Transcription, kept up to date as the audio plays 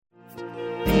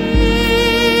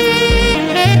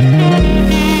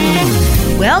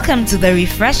Welcome to the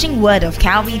refreshing word of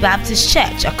Calvary Baptist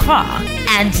Church, Accra.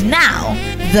 And now,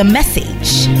 the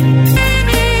message.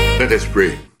 Let us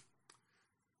pray.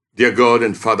 Dear God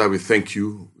and Father, we thank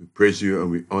you, we praise you,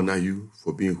 and we honor you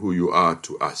for being who you are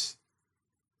to us.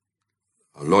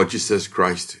 Our Lord Jesus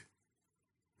Christ,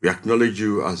 we acknowledge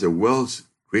you as the world's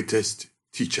greatest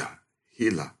teacher,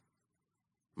 healer,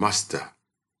 master,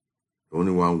 the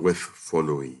only one worth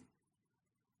following.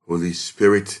 Holy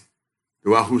Spirit, the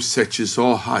one who searches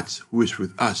all hearts, who is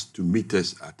with us to meet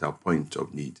us at our point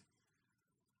of need.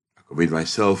 I commit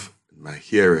myself and my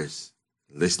hearers,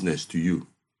 listeners to you.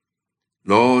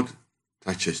 Lord,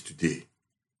 touch us today,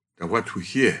 that what we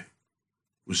hear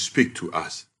will speak to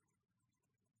us,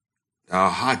 that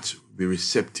our hearts will be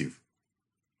receptive.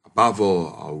 Above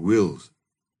all, our wills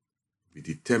be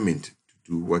determined to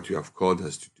do what you have called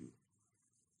us to do,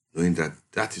 knowing that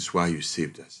that is why you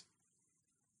saved us,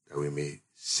 that we may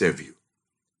serve you.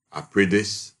 I pray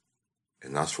this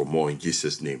and ask for more in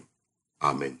Jesus' name.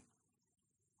 Amen.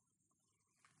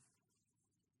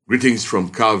 Greetings from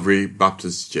Calvary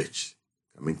Baptist Church,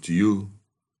 coming to you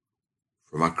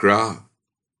from Accra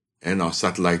and our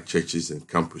satellite churches and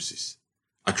campuses.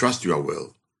 I trust you are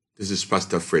well. This is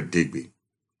Pastor Fred Deegbe.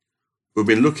 We've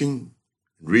been looking,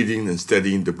 reading and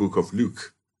studying the book of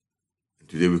Luke. And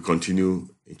today we continue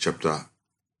in chapter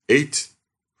 8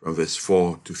 from verse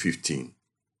 4 to 15.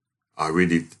 I'll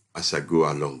read it as I go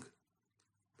along.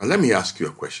 But let me ask you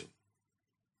a question.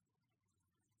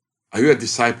 Are you a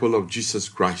disciple of Jesus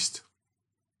Christ?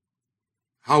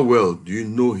 How well do you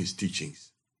know his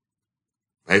teachings?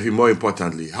 But even more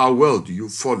importantly, how well do you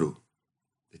follow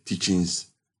the teachings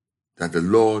that the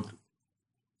Lord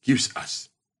gives us,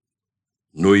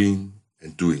 knowing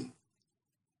and doing?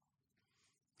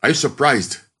 Are you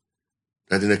surprised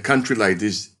that in a country like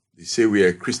this, they say we are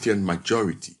a Christian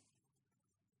majority,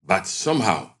 but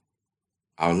somehow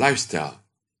our lifestyle,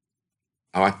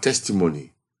 our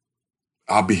testimony,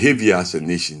 our behavior as a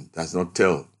nation does not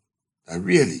tell that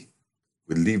really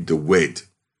we live the word?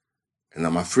 And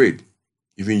I'm afraid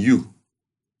even you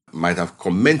might have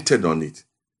commented on it,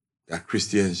 that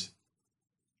Christians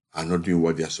are not doing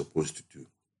what they are supposed to do.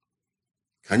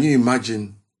 Can you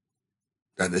imagine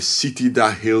that the city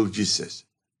that hailed Jesus,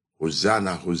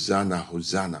 Hosanna, Hosanna,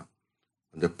 Hosanna,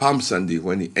 on the Palm Sunday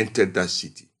when he entered that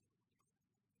city,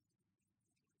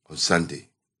 on Sunday,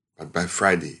 but by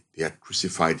Friday they had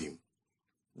crucified him?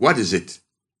 What is it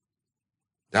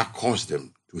that caused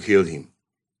them to hail him?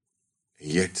 And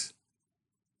yet,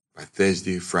 by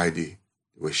Thursday, Friday,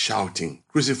 they were shouting,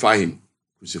 crucify him,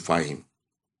 crucify him.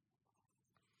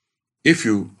 If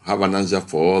you have an answer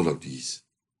for all of these,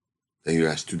 then you are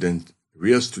a student,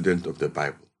 real student of the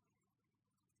Bible.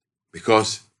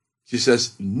 Because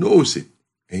Jesus knows it,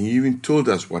 and he even told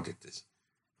us what it is,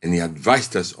 and he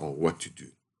advised us on what to do.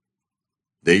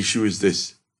 The issue is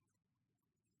this.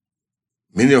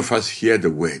 Many of us hear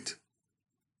the word,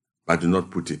 but do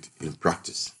not put it in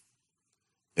practice.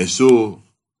 And so,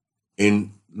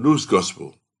 in Luke's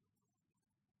Gospel,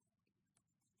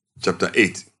 chapter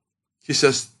 8,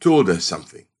 Jesus told us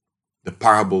something, the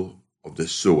parable of the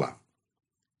sower.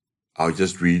 I'll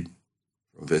just read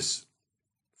from verse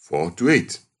 4 to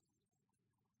 8.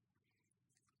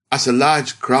 As a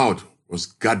large crowd was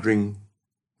gathering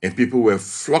and people were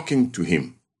flocking to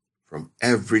him from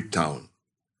every town,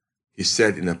 he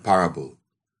said in a parable,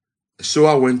 a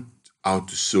sower went out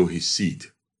to sow his seed.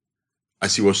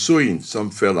 As he was sowing,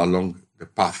 some fell along the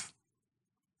path.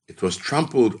 It was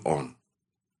trampled on,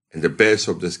 and the birds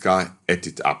of the sky ate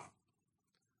it up.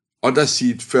 Other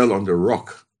seed fell on the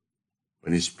rock.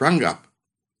 When it sprang up,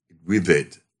 it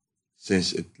withered,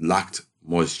 since it lacked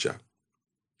moisture.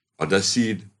 Other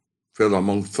seed fell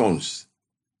among thorns.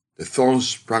 The thorns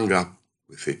sprang up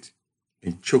with it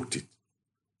and choked it.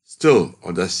 Still,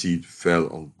 other seed fell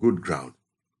on good ground.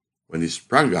 When it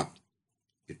sprang up,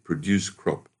 it produced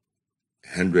crop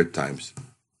 100 times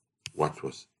what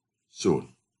was sown.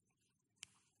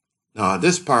 Now,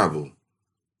 this parable,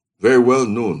 very well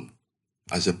known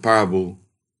as a parable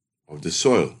of the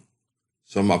soil.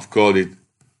 Some have called it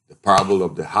the parable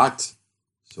of the heart.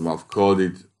 Some have called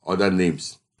it other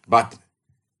names. But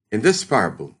in this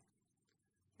parable,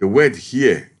 the word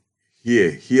hearing,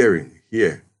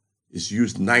 hear is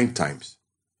used 9 times.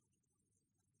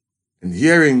 And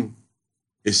hearing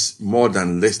is more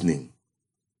than listening.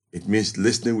 It means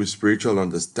listening with spiritual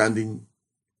understanding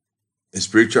and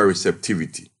spiritual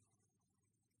receptivity.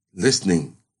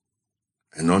 Listening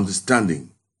and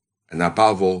understanding, and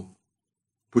above all,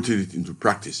 putting it into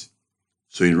practice.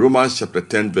 So in Romans chapter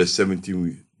 10, verse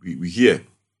 17, we hear,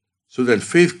 so then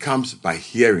faith comes by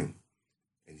hearing,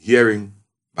 and hearing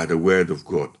by the word of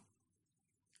God.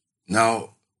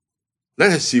 Now,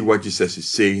 let us see what Jesus is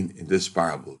saying in this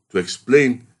parable to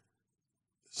explain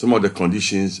some of the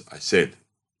conditions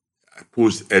I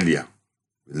posed earlier.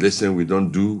 We listen, we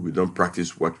don't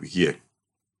practice what we hear.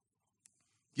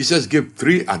 Jesus gave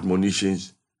 3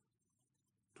 admonitions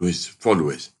to his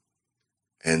followers.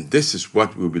 And this is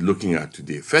what we'll be looking at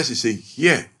today. First, he said,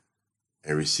 hear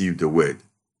and receive the word.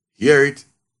 Hear it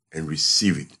and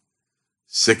receive it.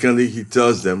 Secondly, he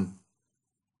tells them,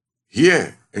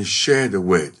 hear and share the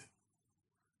word.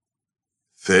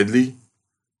 Thirdly,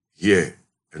 hear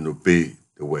and obey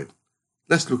the word.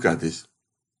 Let's look at this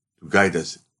to guide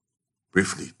us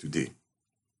briefly today.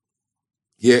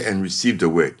 Hear and receive the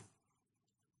word.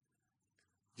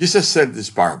 Jesus said this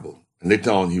parable, and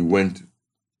later on he went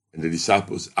and the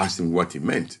disciples asked him what he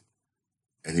meant,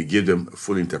 and he gave them a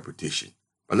full interpretation.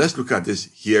 But let's look at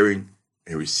this hearing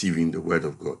and receiving the word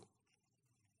of God.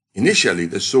 Initially,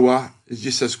 the sower is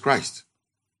Jesus Christ,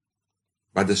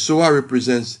 but the sower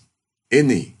represents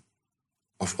any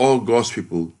of all God's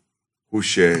people who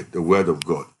share the word of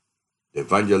God. The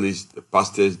evangelists, the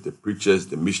pastors, the preachers,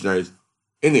 the missionaries,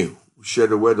 any who share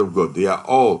the word of God, they are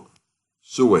all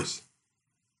sowers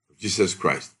of Jesus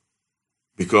Christ.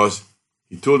 Because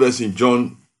he told us in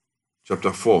John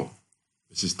chapter 4,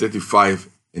 verses 35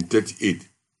 and 38,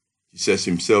 he says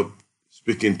himself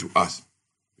speaking to us.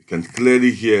 We can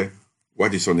clearly hear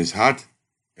what is on his heart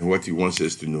and what he wants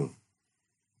us to know.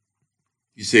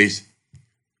 He says,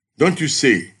 don't you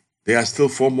say there are still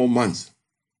 4 more months,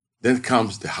 then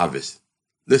comes the harvest.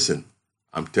 Listen,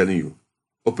 I'm telling you,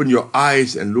 open your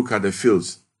eyes and look at the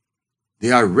fields.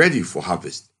 They are ready for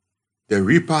harvest. The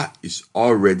reaper is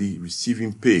already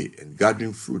receiving pay and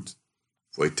gathering fruit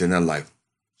for eternal life,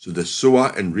 so the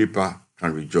sower and reaper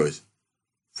can rejoice.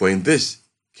 For in this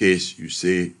case, you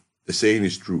say, the saying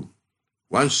is true.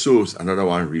 One sows, another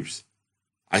one reaps.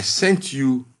 I sent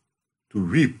you to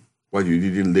reap what you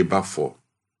didn't labor for.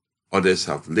 Others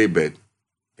have labored,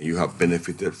 and you have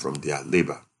benefited from their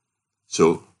labor.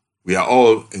 So we are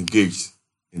all engaged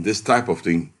in this type of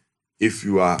thing if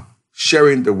you are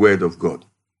sharing the word of God.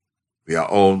 We are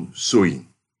all sowing.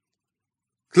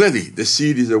 Clearly, the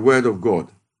seed is the word of God,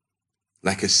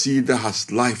 like a seed that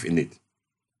has life in it.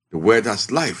 The word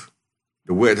has life.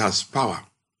 The word has power.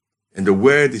 And the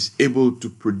word is able to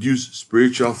produce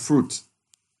spiritual fruit.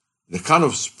 The kind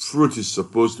of fruit is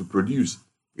supposed to produce,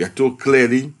 we are told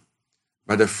clearly,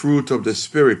 but the fruit of the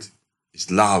Spirit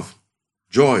is love,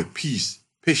 joy, peace,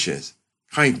 patience,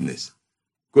 kindness,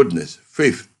 goodness,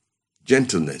 faith,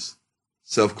 gentleness,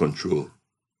 self-control.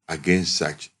 Against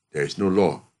such, there is no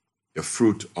law, the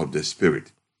fruit of the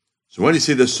Spirit. So when you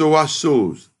say the sower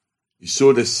sows, you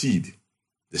sow the seed.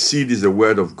 The seed is the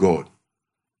word of God.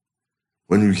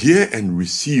 When you hear and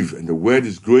receive, and the word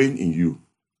is growing in you,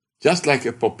 just like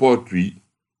a pawpaw tree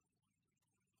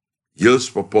yields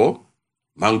pawpaw,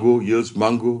 mango yields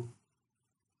mango,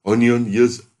 onion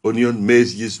yields onion,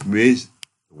 maize yields maize,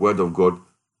 the word of God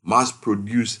must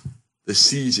produce the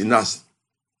seeds in us.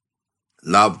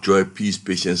 Love, joy, peace,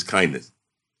 patience, kindness.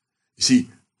 You see,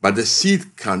 but the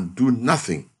seed can do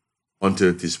nothing until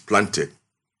it is planted.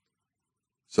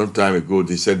 Some time ago,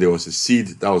 they said there was a seed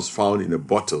that was found in a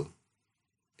bottle,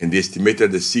 and they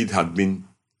estimated the seed had been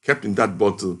kept in that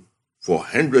bottle for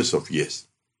hundreds of years.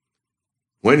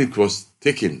 When it was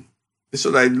taken, they saw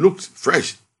that it looked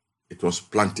fresh. It was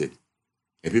planted,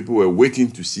 and people were waiting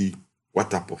to see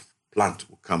what type of plant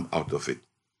would come out of it.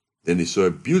 Then they saw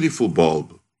a beautiful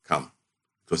bulb come.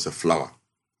 It was a flower.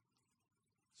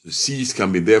 So seeds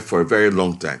can be there for a very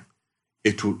long time.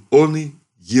 It will only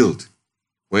yield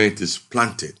when it is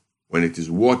planted, when it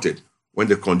is watered, when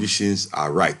the conditions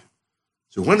are right.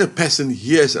 So when a person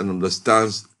hears and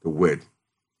understands the word,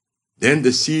 then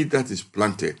the seed that is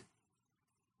planted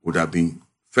would have been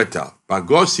fertile. But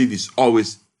God's seed is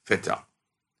always fertile.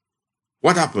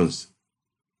 What happens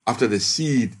after the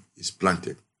seed is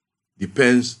planted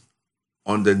depends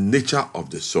on the nature of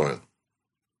the soil.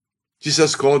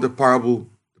 Jesus called the parable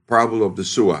of the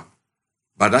sower.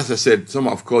 But as I said, some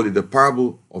have called it the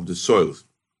parable of the soils.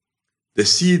 The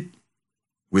seed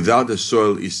without the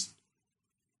soil is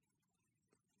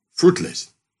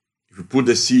fruitless. If you put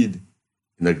the seed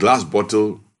in a glass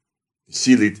bottle,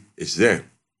 seal it, it's there.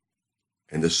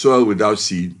 And the soil without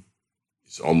seed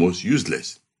is almost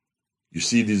useless. You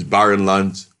see these barren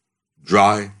lands,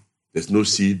 dry, there's no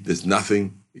seed, there's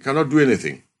nothing. You cannot do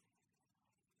anything.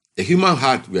 The human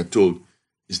heart, we are told,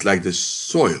 is like the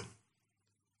soil.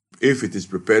 If it is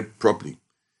prepared properly,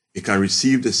 it can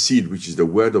receive the seed, which is the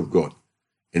word of God,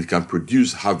 and can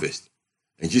produce harvest.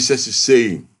 And Jesus is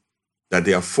saying that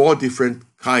there are 4 different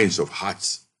kinds of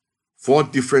hearts, 4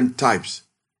 different types.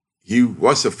 he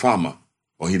was a farmer,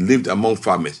 or he lived among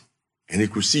farmers, and he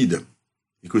could see them.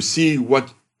 He could see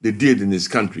what they did in his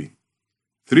country.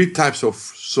 3 types of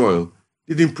soil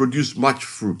didn't produce much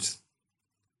fruit,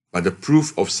 but the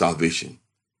proof of salvation.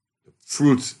 The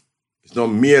fruit is not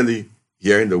merely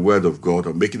hearing the word of God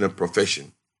or making a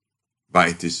profession, but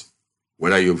it is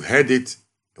whether you've heard it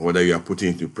and whether you are putting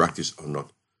it into practice or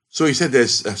not. So he said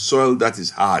there's a soil that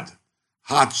is hard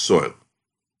soil.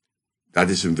 That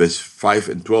is in verse 5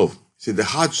 and 12. He said the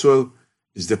hard soil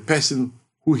is the person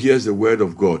who hears the word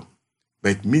of God,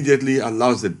 but immediately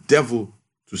allows the devil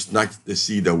to snatch the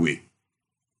seed away.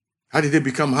 How did they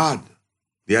become hard?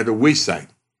 They are the wayside.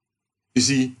 You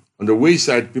see, on the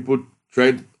wayside, people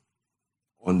tread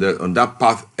on that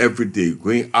path every day,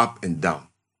 going up and down.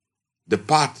 The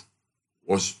path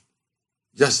was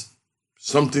just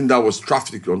something that was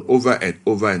trafficked on over and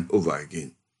over and over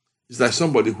again. It's like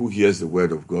somebody who hears the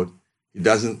word of God. He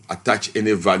doesn't attach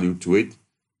any value to it.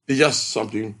 It's just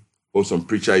something, or some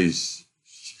preacher is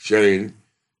sharing.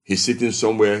 He's sitting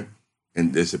somewhere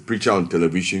and there's a preacher on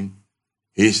television.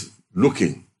 He's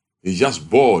looking. He's just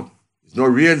bored. He's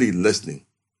not really listening.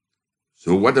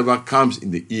 So whatever comes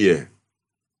in the ear,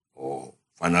 or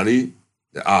finally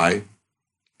the eye,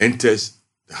 enters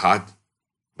the heart,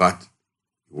 but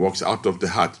it walks out of the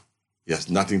heart. He has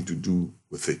nothing to do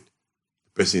with it.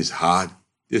 The person is hard.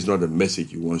 This is not the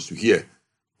message he wants to hear.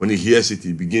 When he hears it,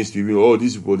 he begins to even, oh,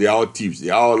 these people, they are all thieves. They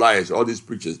are all liars. All these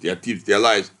preachers, they are thieves. They are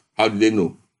liars. How do they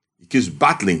know? He keeps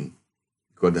battling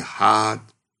because the hard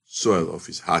soil of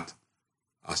his heart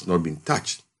has not been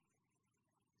touched.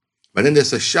 But then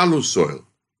there's a shallow soil.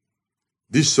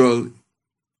 This soil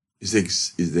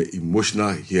is the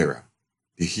emotional hearer.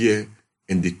 They hear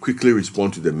and they quickly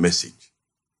respond to the message.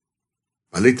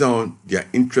 But later on, their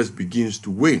interest begins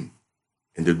to wane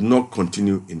and they do not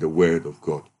continue in the word of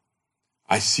God.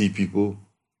 I see people,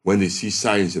 when they see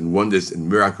signs and wonders and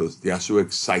miracles, they are so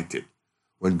excited.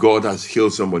 When God has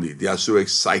healed somebody, they are so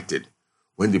excited.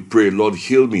 When they pray, Lord,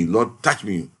 heal me. Lord, touch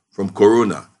me from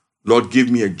corona. Lord, give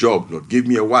me a job. Lord, give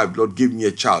me a wife. Lord, give me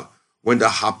a child. When that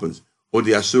happens, oh,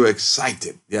 they are so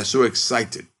excited. They are so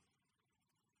excited.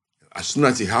 As soon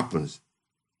as it happens,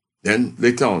 then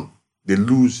later on, they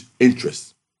lose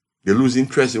interest. They lose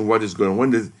interest in what is going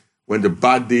on. When the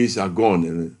bad days are gone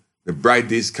and the bright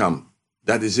days come,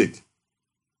 that is it.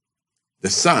 The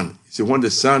sun, see, when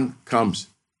the sun comes,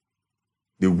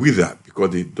 they wither because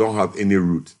they don't have any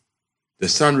root. The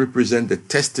sun represents the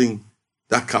testing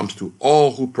that comes to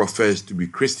all who profess to be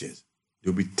Christians.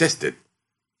 They'll be tested.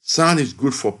 Sun is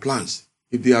good for plants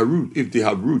if they have roots.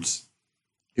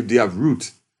 If they have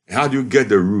roots. And how do you get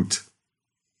the root?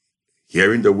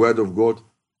 Hearing the word of God,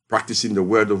 practicing the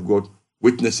word of God,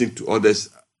 witnessing to others,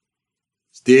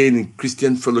 staying in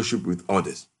Christian fellowship with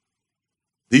others.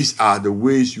 These are the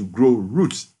ways you grow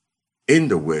roots in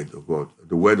the word of God.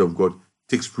 The word of God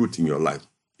takes root in your life.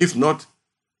 If not,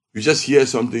 you just hear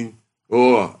something,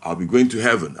 oh, I'll be going to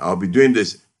heaven, I'll be doing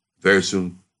this. Very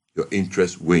soon, your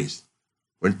interest wanes.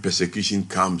 When persecution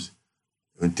comes,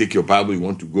 when you take your Bible, you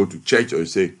want to go to church, or you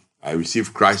say, I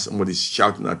receive Christ, somebody's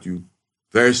shouting at you.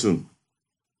 Very soon,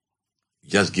 you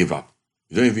just give up.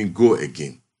 You don't even go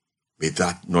again. May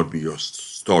that not be your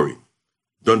story.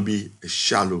 Don't be a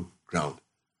shallow ground.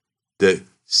 The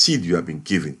seed you have been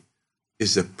given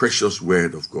is the precious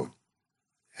word of God.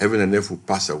 Heaven and earth will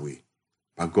pass away,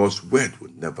 but God's word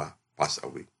will never pass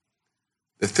away.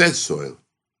 The third soil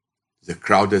is the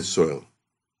crowded soil.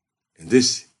 And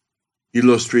this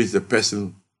illustrates the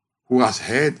person who has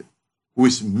heard, who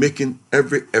is making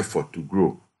every effort to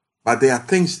grow. But there are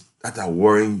things that are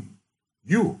worrying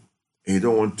you, and you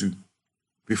don't want to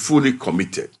be fully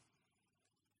committed.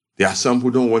 There are some who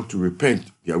don't want to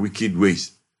repent their wicked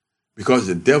ways because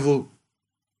the devil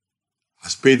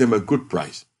has paid them a good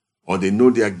price, or they know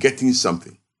they are getting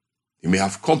something. They may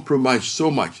have compromised so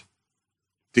much,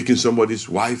 taking somebody's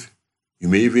wife. You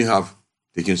may even have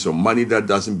taken some money that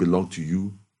doesn't belong to you.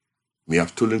 You may have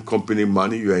stolen company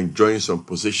money. You are enjoying some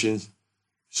positions,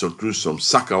 so through some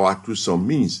sakawa, through some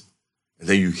means. And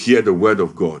then you hear the word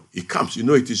of God. It comes, you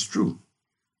know it is true.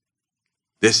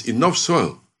 There's enough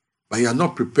soil, but you are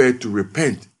not prepared to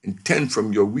repent and turn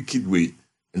from your wicked way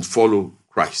and follow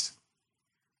Christ.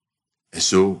 And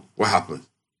so, what happens?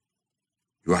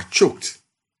 You are choked.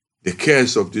 The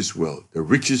cares of this world, the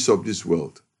riches of this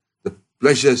world, the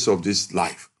pleasures of this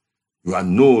life. You are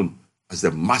known as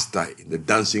the master in the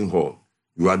dancing hall.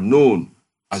 You are known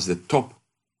as the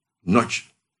top-notch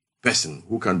person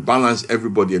who can balance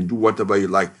everybody and do whatever you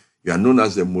like. You are known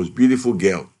as the most beautiful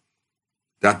girl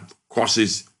that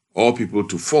causes all people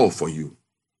to fall for you.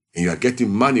 And you are getting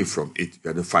money from it.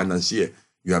 You are the financier.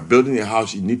 You are building a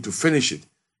house, you need to finish it.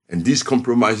 And these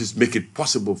compromises make it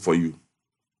possible for you.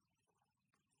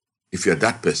 If you're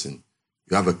that person,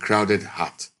 you have a crowded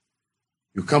heart.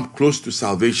 You come close to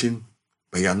salvation,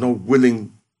 but you are not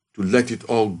willing to let it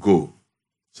all go.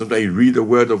 Sometimes you read the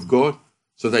word of God.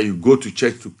 Sometimes you go to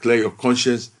church to clear your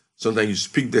conscience. Sometimes you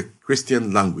speak the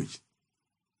Christian language.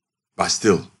 But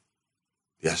still,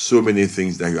 there are so many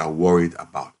things that you are worried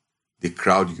about. They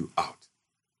crowd you out.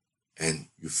 And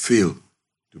you fail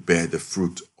to bear the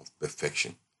fruit of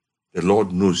perfection. The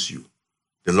Lord knows you.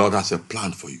 The Lord has a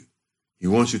plan for you. He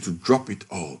wants you to drop it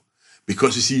all.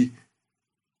 Because you see,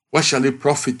 what shall it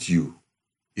profit you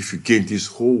if you gain this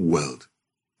whole world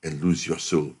and lose your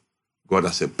soul? God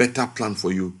has a better plan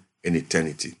for you in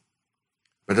eternity.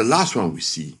 But the last one we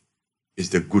see is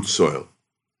the good soil.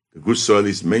 The good soil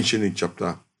is mentioned in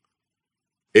chapter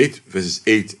 8, verses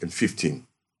 8 and 15.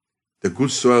 The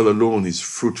good soil alone is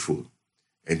fruitful.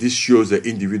 And this shows the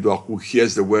individual who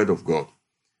hears the word of God.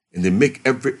 And they make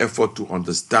every effort to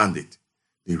understand it.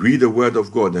 They read the word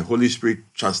of God. The Holy Spirit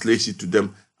translates it to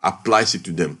them, applies it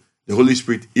to them. The Holy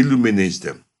Spirit illuminates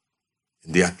them.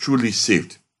 And they are truly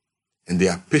saved. And they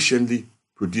are patiently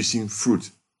producing fruit.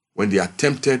 When they are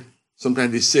tempted,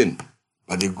 sometimes they sin.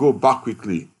 But they go back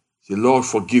quickly. Say, Lord,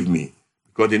 forgive me.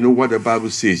 Because they know what the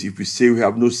Bible says. If we say we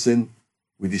have no sin,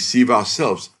 we deceive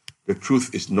ourselves. The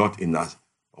truth is not in us.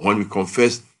 When we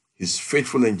confess, He's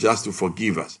faithful and just to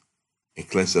forgive us and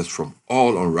cleanse us from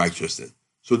all unrighteousness.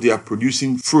 So they are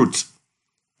producing fruit.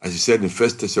 As he said in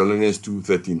 1 Thessalonians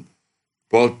 2:13,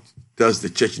 Paul tells the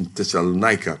church in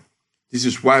Thessalonica, this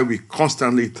is why we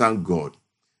constantly thank God,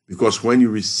 because when you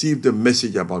receive the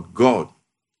message about God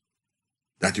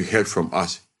that you heard from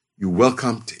us, you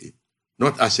welcomed it,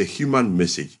 not as a human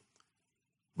message,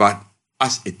 but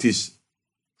as it is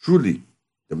truly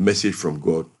the message from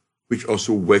God, which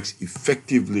also works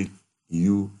effectively in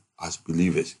you as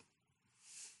believers.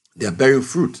 They are bearing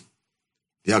fruit.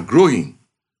 They are growing.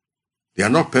 They are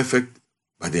not perfect,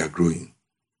 but they are growing.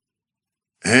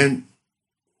 And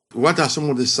what are some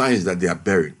of the signs that they are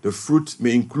bearing? The fruit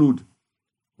may include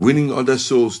winning other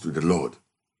souls to the Lord,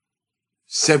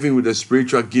 serving with the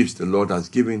spiritual gifts the Lord has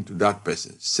given to that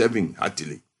person, serving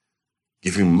heartily,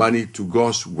 giving money to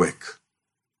God's work,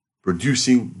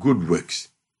 producing good works,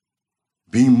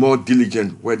 being more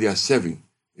diligent where they are serving.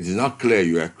 It is not clear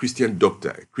you are a Christian doctor,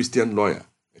 a Christian lawyer,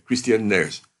 a Christian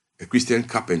nurse, a Christian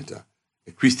carpenter,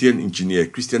 a Christian engineer, a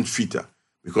Christian fitter,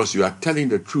 because you are telling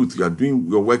the truth. You are doing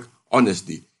your work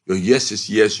honestly. Your yes is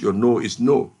yes, your no is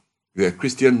no. You are a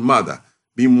Christian mother,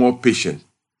 being more patient.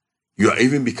 You are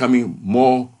even becoming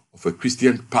more of a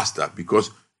Christian pastor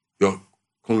because your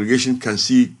congregation can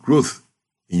see growth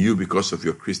in you because of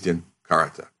your Christian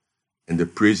character. And the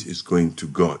praise is going to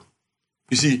God.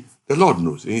 You see, the Lord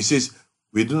knows. And He says,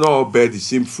 we do not all bear the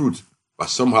same fruit, but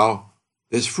somehow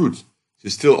there's fruit. So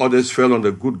still others fell on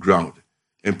the good ground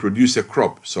and produced a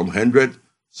crop, some 100,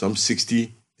 some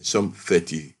 60, and some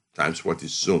 30 times what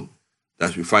is sown.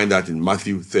 That we find that in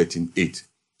Matthew 13:8.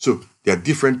 So there are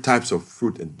different types of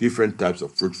fruit and different types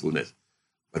of fruitfulness.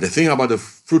 But the thing about the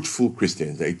fruitful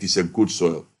Christians, that it is a good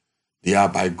soil. They are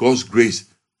by God's grace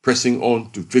pressing on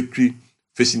to victory,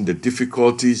 facing the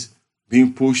difficulties,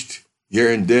 being pushed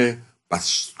here and there, but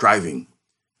striving.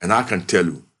 And I can tell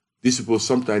you, these people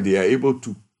sometimes they are able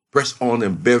to press on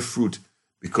and bear fruit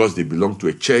because they belong to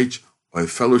a church or a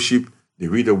fellowship. They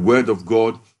read the word of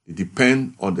God. They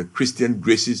depend on the Christian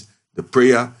graces, the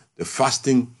prayer, the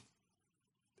fasting,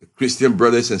 the Christian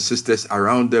brothers and sisters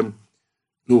around them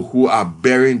who are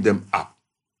bearing them up.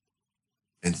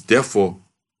 And therefore,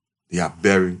 they are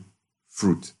bearing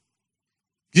fruit.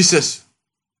 Jesus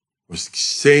was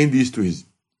saying this to his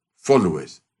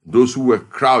followers, those who were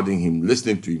crowding him,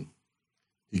 listening to him.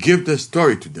 He gave the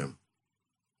story to them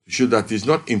to show that he's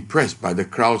not impressed by the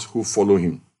crowds who follow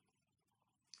him.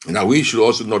 And that we should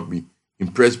also not be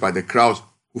impressed by the crowds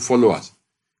who follow us.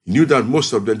 He knew that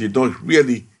most of them did not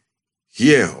really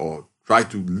hear or try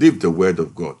to live the word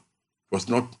of God.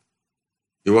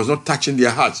 It was not touching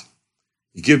their hearts.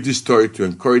 He gave this story to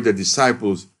encourage the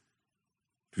disciples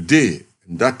today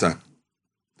and that time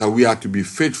that we are to be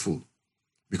faithful.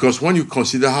 Because when you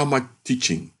consider how much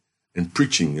teaching and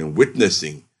preaching and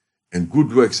witnessing and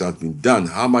good works have been done,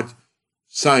 how much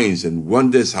signs and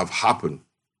wonders have happened,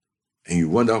 and you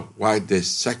wonder why there's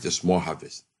such a small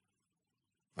harvest.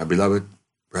 My beloved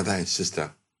brother and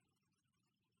sister,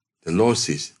 the Lord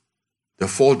says, the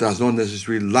fault does not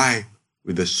necessarily lie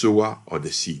with the sower or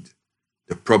the seed.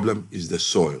 The problem is the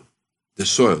soil. The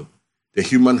soil, the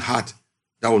human heart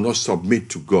that will not submit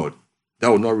to God, that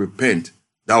will not repent,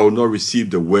 that will not receive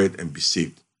the word and be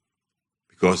saved.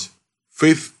 Because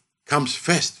faith comes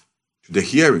first to the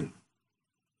hearing.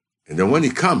 And then when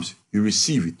it comes, you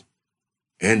receive it.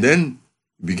 And then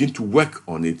you begin to work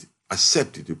on it,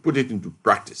 accept it, you put it into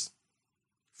practice.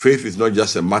 Faith is not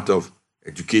just a matter of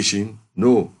education.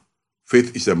 No,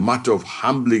 faith is a matter of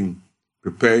humbling,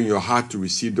 preparing your heart to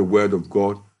receive the word of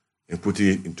God and putting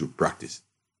it into practice.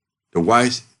 The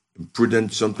wise and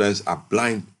prudent sometimes are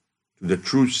blind to the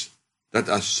truths that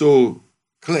are so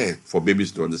clear for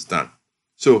babies to understand.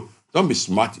 So don't be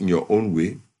smart in your own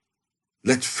way.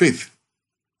 Let faith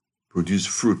produce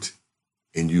fruit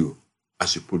in you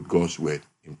as you put God's word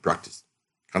in practice.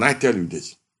 Can I tell you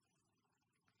this?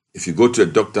 If you go to a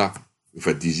doctor with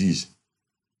a disease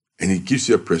and he gives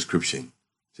you a prescription,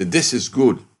 say, this is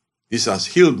good, this has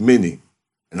healed many,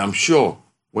 and I'm sure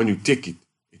when you take it,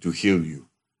 it will heal you.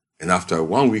 And after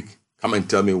 1 week, come and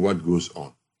tell me what goes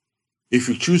on. If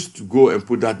you choose to go and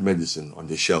put that medicine on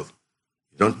the shelf,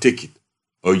 you don't take it,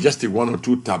 or you just take 1 or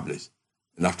 2 tablets,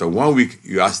 and after 1 week,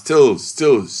 you are still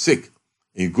sick,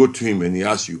 and you go to him and he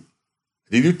asks you,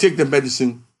 did you take the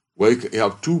medicine? Well, you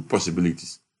have 2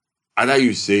 possibilities. Either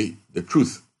you say the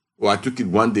truth, or I took it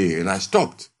 1 day and I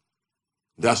stopped.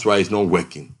 That's why it's not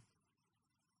working.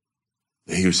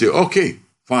 Then you say, okay,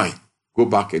 fine, go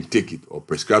back and take it, or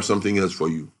prescribe something else for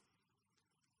you.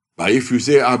 But if you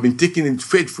say, I've been taking it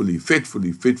faithfully,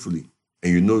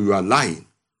 and you know you are lying,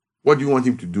 what do you want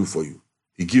him to do for you?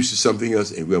 He gives you something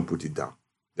else and you will put it down.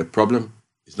 The problem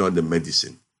is not the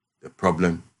medicine. The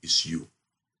problem is you.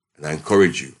 And I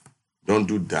encourage you, don't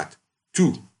do that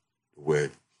to the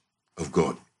word of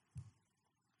God.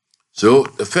 So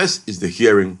the first is the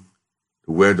hearing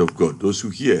the word of God, those who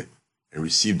hear and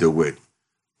receive the word.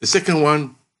 The second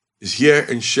one is hear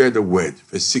and share the word,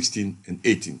 verse 16 and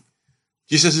 18.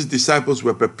 Jesus' disciples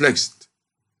were perplexed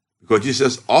because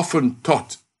Jesus often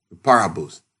taught the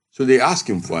parables. So they asked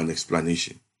him for an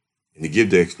explanation, and he gave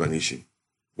the explanation.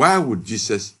 Why would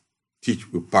Jesus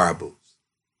teach with parables?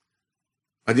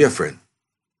 My dear friend,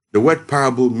 the word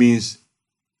parable means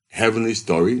heavenly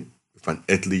story with an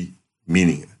earthly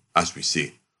meaning, as we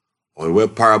say. Or the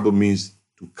word parable means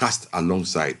to cast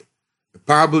alongside. A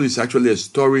parable is actually a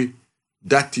story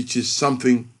that teaches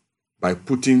something by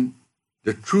putting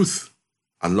the truth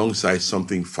alongside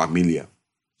something familiar.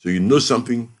 So you know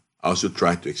something, I also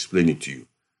try to explain it to you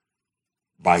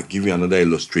by giving another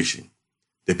illustration.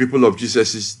 The people of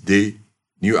Jesus' day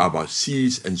knew about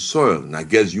seeds and soil, and I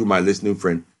guess you, my listening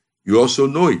friend, you also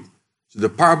know it. So the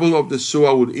parable of the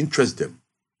sower would interest them.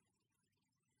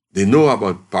 They know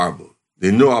about parable.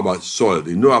 They know about soil.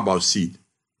 They know about seed.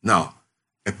 Now,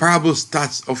 a parable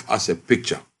starts off as a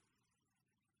picture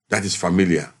that is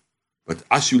familiar. But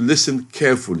as you listen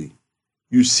carefully,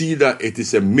 you see that it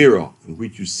is a mirror in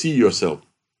which you see yourself.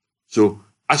 So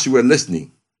as you were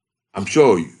listening, I'm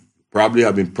sure you probably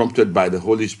have been prompted by the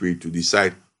Holy Spirit to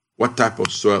decide what type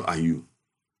of soil are you.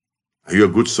 Are you a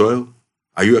good soil?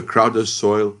 Are you a crowded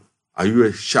soil? Are you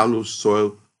a shallow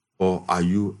soil? Or are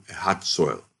you a hard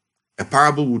soil? A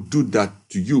parable will do that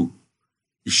to you.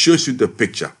 It shows you the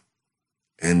picture,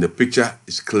 and the picture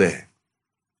is clear.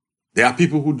 There are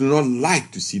people who do not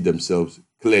like to see themselves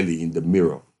clearly in the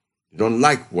mirror. They don't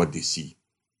like what they see,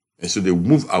 and so they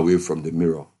move away from the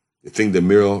mirror. They think the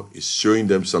mirror is showing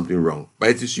them something wrong, but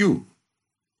it is you.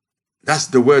 That's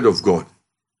the word of God.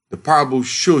 The parable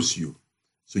shows you.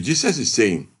 So Jesus is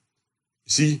saying,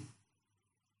 see,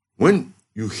 when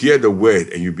you hear the word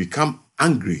and you become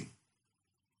angry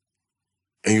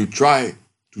and you try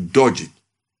to dodge it,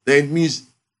 then it means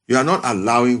you are not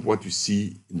allowing what you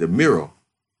see in the mirror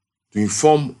to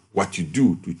inform what you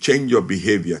do, to change your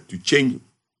behavior, to change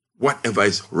whatever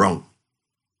is wrong.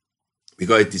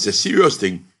 Because it is a serious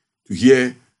thing to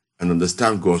hear and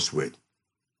understand God's word.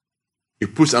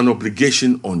 It puts an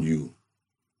obligation on you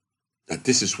that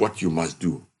this is what you must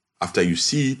do. After you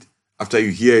see it, after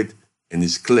you hear it, and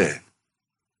it's clear,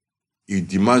 it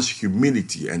demands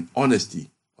humility and honesty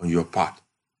on your part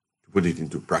to put it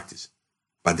into practice.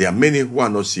 But there are many who are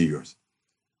not serious.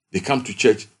 They come to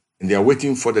church and they are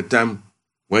waiting for the time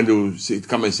when they will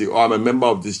come and say, oh, I'm a member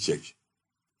of this church.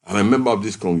 I'm a member of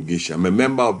this congregation. I'm a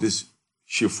member of this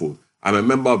sheepfold. I'm a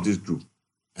member of this group.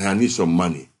 And I need some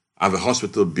money. I have a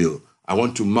hospital bill. I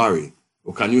want to marry.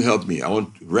 Or can you help me? I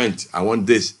want rent. I want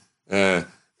this.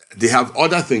 They have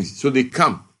other things. So they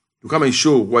come to come and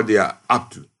show what they are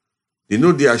up to. They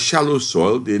know they are shallow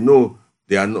soil. They know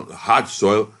they are not hard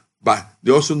soil. But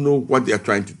they also know what they are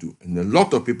trying to do. And a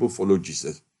lot of people follow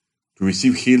Jesus to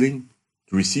receive healing,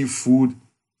 to receive food,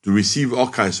 to receive all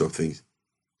kinds of things.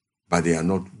 But they are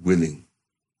not willing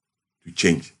to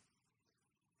change.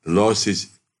 The Lord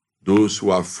says, those who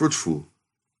are fruitful,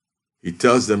 he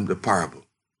tells them the parable.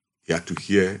 He had to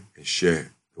hear and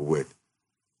share the word.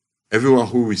 Everyone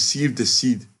who received the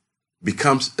seed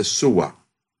becomes a sower,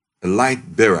 a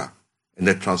light bearer, and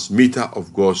a transmitter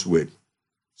of God's word.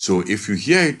 So if you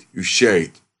hear it, you share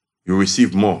it, you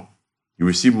receive more. You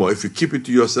receive more. If you keep it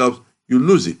to yourself, you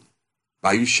lose it.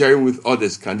 By you sharing with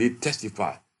others, can they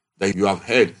testify that you have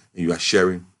heard and you are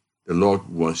sharing? The Lord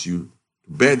wants you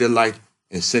to bear the light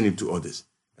and send it to others.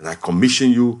 And I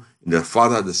commission you in the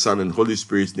Father, the Son, and Holy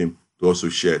Spirit's name to also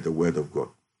share the word of God.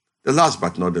 The last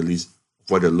but not the least of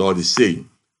what the Lord is saying,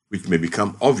 which may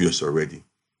become obvious already,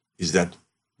 is that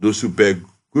those who bear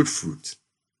good fruit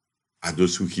are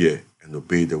those who hear and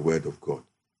obey the word of God.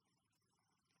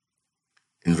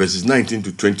 In verses 19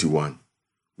 to 21,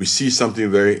 we see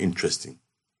something very interesting.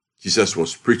 Jesus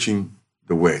was preaching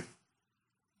the word.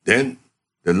 Then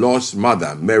the Lord's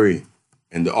mother, Mary,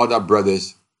 and the other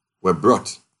brothers were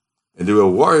brought, and they were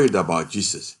worried about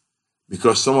Jesus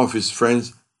because some of his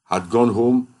friends had gone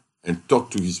home and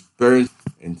talked to his parents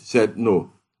and said,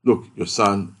 "No, look, your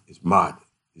son is mad.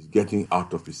 He's getting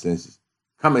out of his senses.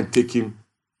 Come and take him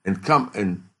and come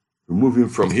and remove him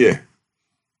from here."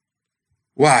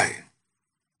 Why?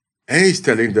 And he's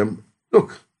telling them,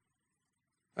 "Look,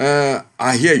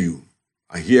 I hear you.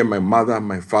 I hear my mother,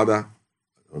 my father,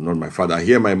 not my father. I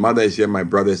hear my mother is here, my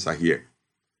brothers are here."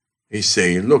 He's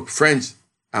saying, "Look, friends,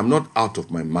 I'm not out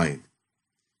of my mind."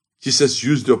 Jesus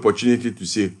used the opportunity to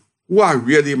say, who are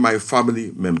really my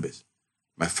family members?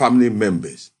 My family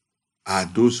members are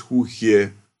those who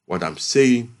hear what I'm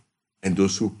saying and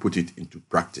those who put it into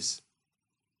practice.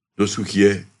 Those who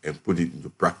hear and put it into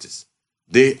practice.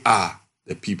 They are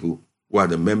the people who are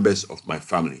the members of my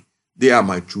family. They are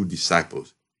my true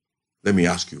disciples. Let me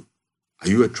ask you, are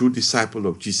you a true disciple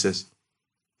of Jesus?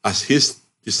 As his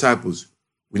disciples,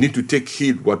 we need to take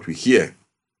heed what we hear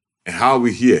and how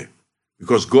we hear,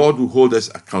 because God will hold us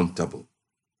accountable.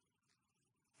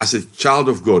 As a child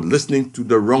of God, listening to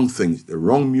the wrong things, the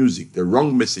wrong music, the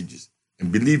wrong messages,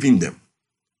 and believing them,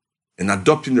 and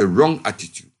adopting the wrong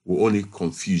attitude will only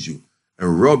confuse you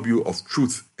and rob you of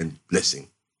truth and blessing.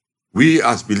 We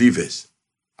as believers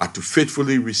are to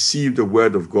faithfully receive the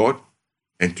word of God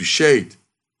and to share it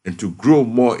and to grow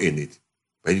more in it.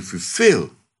 But if we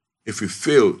fail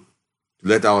to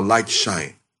let our light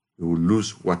shine, we will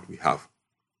lose what we have.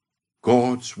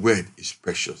 God's word is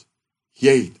precious.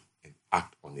 Hear it and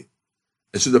act on it.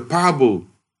 And so the parable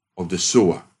of the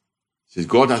sower says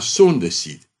God has sown the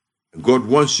seed, and God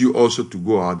wants you also to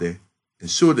go out there and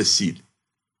sow the seed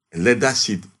and let that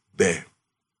seed bear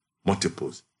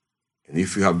multiples. And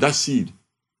if you have that seed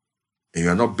and you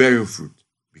are not bearing fruit,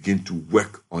 begin to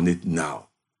work on it now,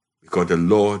 because the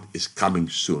Lord is coming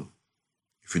soon.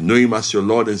 If you know him as your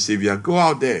Lord and Savior, go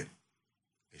out there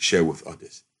and share with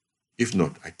others. If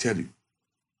not, I tell you,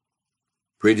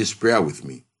 pray this prayer with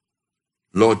me.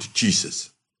 Lord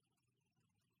Jesus,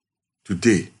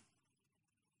 today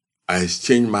I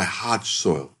exchange my hard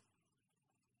soil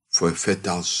for a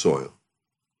fertile soil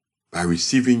by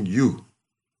receiving you,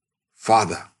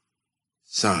 Father,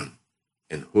 Son,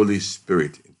 and Holy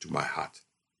Spirit into my heart.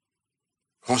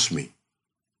 Cause me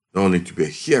not only to be a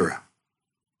hearer,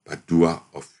 but doer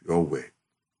of your word,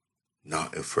 now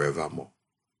and forevermore.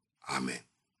 Amen.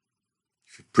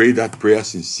 If you pray that prayer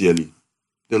sincerely,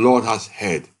 the Lord has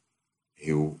heard, and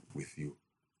he will with you.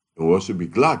 And will also be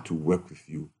glad to work with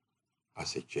you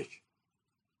as a church.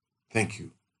 Thank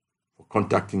you for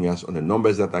contacting us on the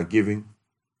numbers that are given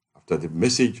after the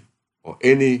message or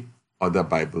any other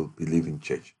Bible-believing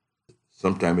church.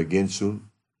 Sometime again soon.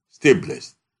 Stay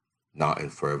blessed, now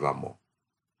and forevermore.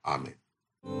 Amen.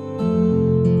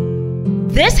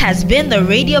 This has been the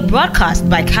radio broadcast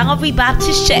by Calvary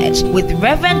Baptist Church with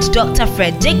Rev.Dr.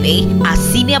 Fred Deegbe as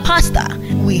Senior Pastor.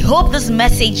 We hope this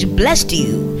message blessed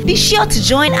you. Be sure to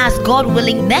join us, God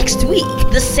willing, next week,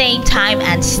 the same time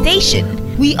and station.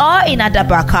 We are in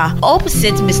Adabraka,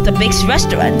 opposite Mr. Big's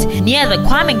restaurant, near the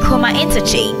Kwame Nkrumah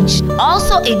interchange.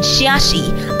 Also in Shiashi,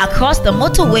 across the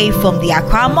motorway from the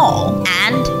Accra Mall,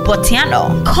 and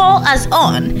Botiano. Call us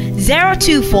on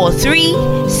 0243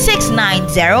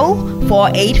 690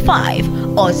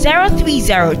 485 or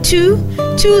 0302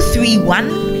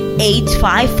 231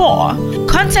 854.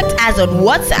 Contact us on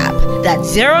WhatsApp,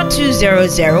 that's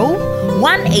 0200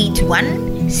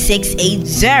 181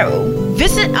 680.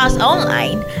 Visit us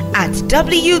online at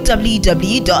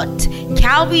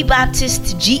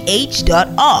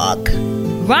www.calvarybaptistgh.org.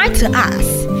 Write to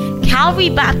us, Calvary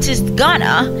Baptist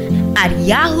Ghana at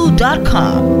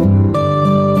yahoo.com.